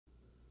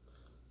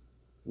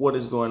What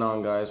is going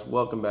on, guys?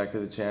 Welcome back to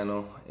the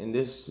channel. In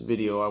this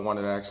video I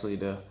wanted actually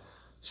to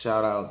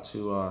shout out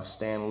to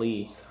Stan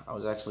Lee. I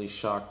was actually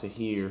shocked to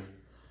hear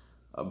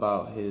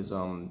about his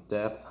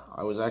death.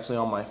 I was actually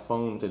on my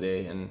phone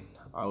today and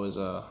I was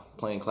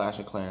playing Clash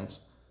of Clans.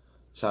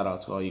 Shout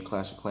out to all you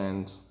Clash of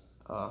Clans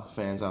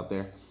fans out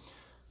there.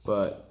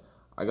 But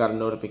I got a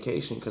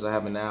notification because I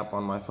have an app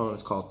on my phone.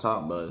 It's called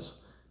Top Buzz,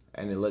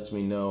 and it lets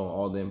me know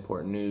all the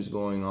important news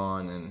going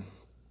on and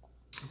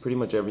pretty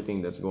much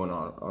everything that's going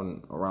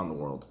on around the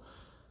world.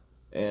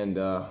 And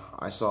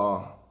I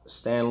saw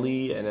Stan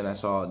Lee, and then I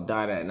saw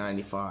died at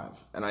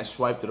 95, and I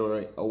swiped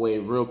it away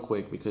real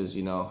quick because,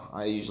 you know,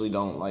 I usually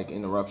don't like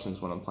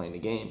interruptions when I'm playing the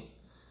game.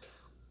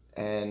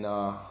 And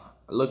I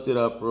looked it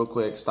up real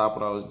quick, stopped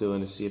what I was doing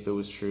to see if it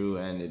was true,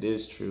 and it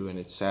is true. And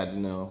it's sad to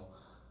know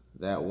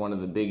that one of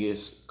the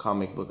biggest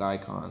comic book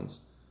icons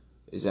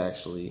is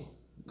actually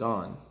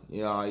gone.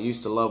 You know, I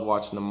used to love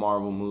watching the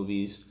Marvel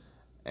movies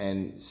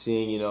and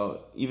seeing, you know,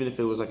 even if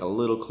it was like a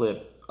little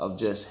clip of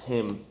just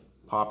him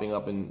popping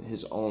up in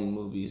his own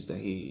movies that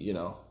he, you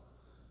know,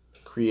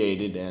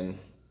 created. And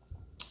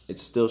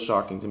it's still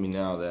shocking to me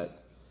now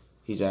that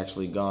he's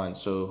actually gone.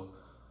 So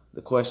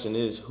the question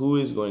is, who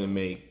is going to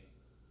make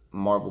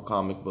Marvel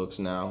comic books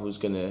now? Who's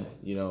going to,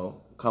 you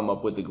know, come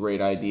up with the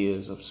great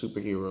ideas of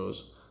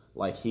superheroes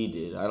like he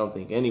did? I don't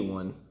think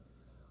anyone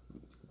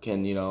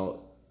can, you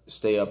know,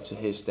 stay up to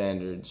his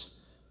standards.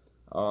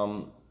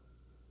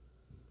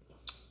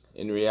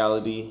 In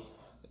reality,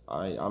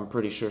 I'm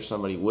pretty sure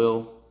somebody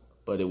will,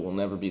 but it will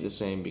never be the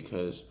same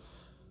because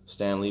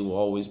Stan Lee will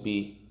always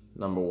be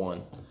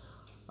 #1.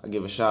 I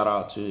give a shout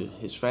out to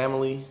his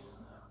family,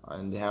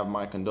 and they have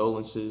my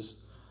condolences.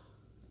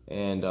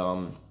 And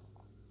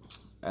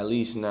at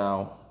least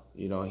now,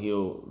 you know,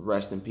 he'll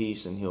rest in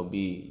peace and he'll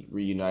be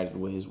reunited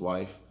with his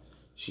wife.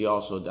 She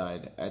also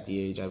died at the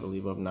age, I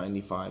believe, of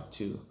 95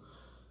 too.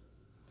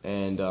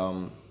 And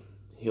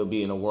he'll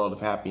be in a world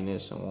of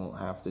happiness and won't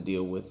have to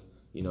deal with,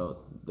 you know,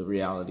 the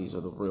realities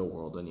of the real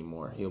world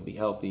anymore. He'll be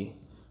healthy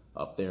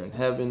up there in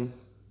heaven,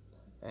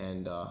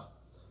 and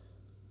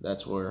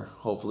that's where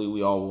hopefully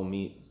we all will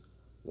meet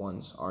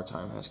once our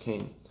time has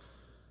came.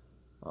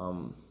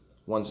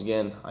 Once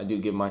again, I do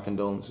give my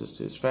condolences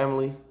to his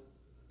family,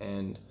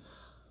 and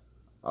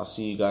I'll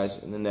see you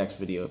guys in the next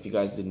video. If you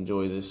guys did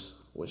enjoy this,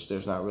 which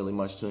there's not really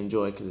much to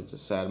enjoy because it's a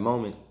sad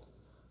moment,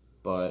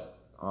 but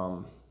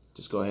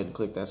just go ahead and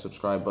click that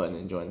subscribe button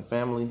and join the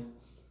family.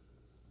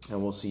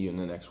 And we'll see you in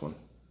the next one.